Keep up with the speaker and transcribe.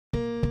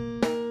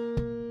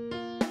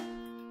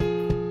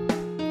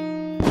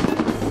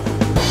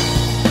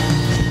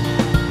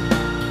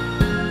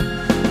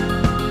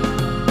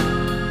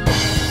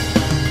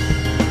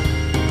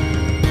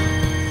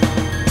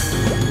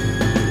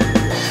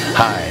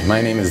Hi, my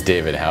name is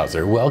David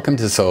Hauser. Welcome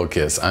to Soul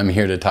Kiss. I'm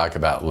here to talk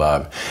about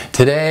love.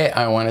 Today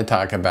I want to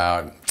talk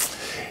about,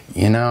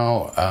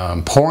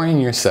 pouring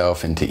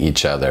yourself into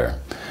each other.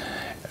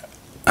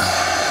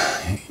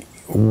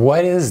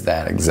 What is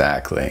that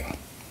exactly?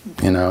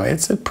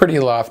 It's a pretty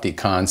lofty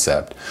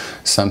concept,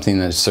 something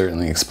that's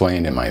certainly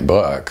explained in my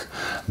book,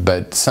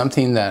 but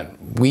something that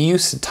we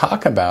used to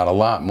talk about a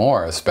lot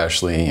more,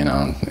 especially, in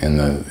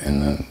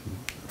the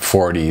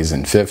 40s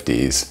and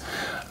 50s,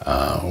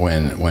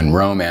 when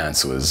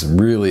romance was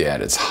really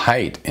at its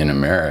height in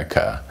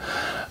America.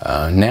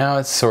 Now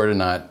it's sort of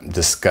not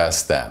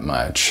discussed that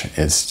much,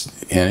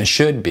 and it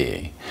should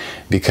be,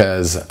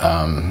 because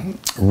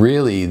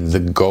really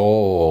the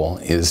goal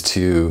is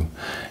to,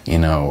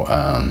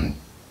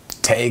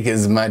 take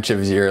as much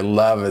of your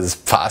love as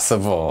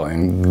possible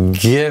and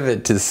give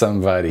it to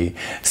somebody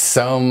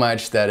so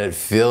much that it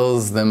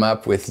fills them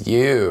up with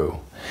you.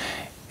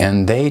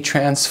 And they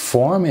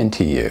transform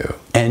into you,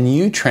 and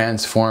you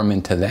transform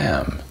into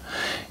them.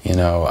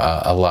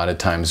 A lot of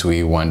times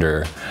we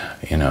wonder,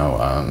 in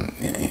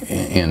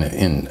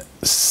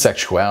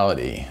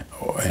sexuality,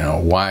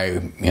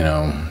 why,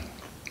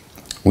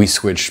 we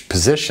switch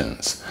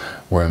positions,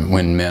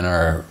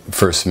 when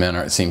first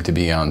men seem to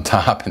be on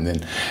top, and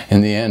then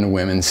in the end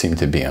women seem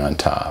to be on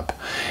top.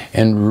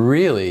 And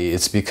really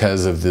it's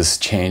because of this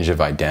change of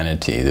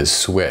identity, this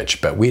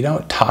switch, but we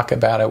don't talk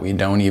about it, we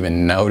don't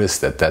even notice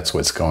that that's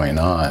what's going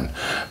on.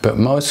 But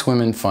most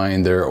women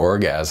find their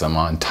orgasm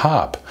on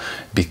top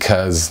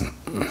because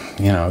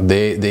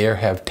they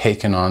have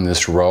taken on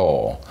this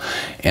role,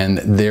 and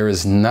there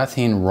is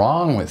nothing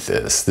wrong with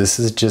this. This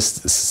is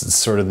just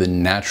sort of the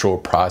natural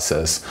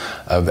process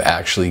of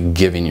actually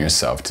giving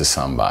yourself to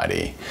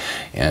somebody.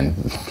 And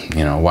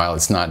while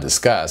it's not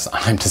discussed,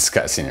 I'm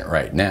discussing it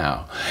right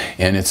now.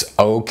 And it's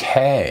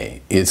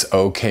okay. It's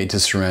okay to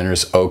surrender.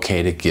 It's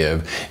okay to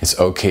give. It's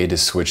okay to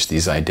switch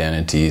these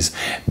identities,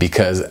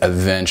 because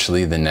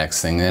eventually the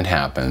next thing that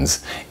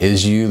happens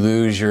is you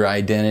lose your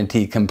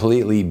identity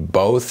completely,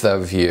 both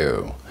of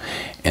you.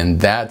 And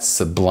that's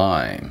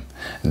sublime.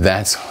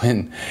 That's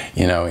when,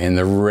 in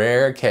the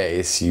rare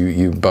case,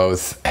 you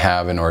both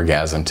have an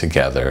orgasm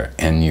together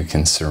and you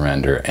can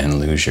surrender and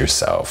lose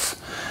yourself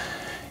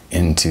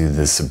into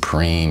the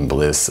supreme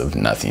bliss of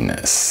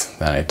nothingness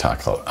that I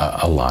talk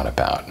a lot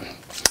about.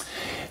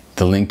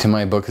 The link to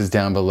my book is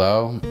down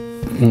below.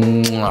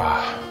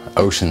 Mwah.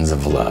 Oceans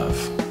of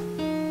love.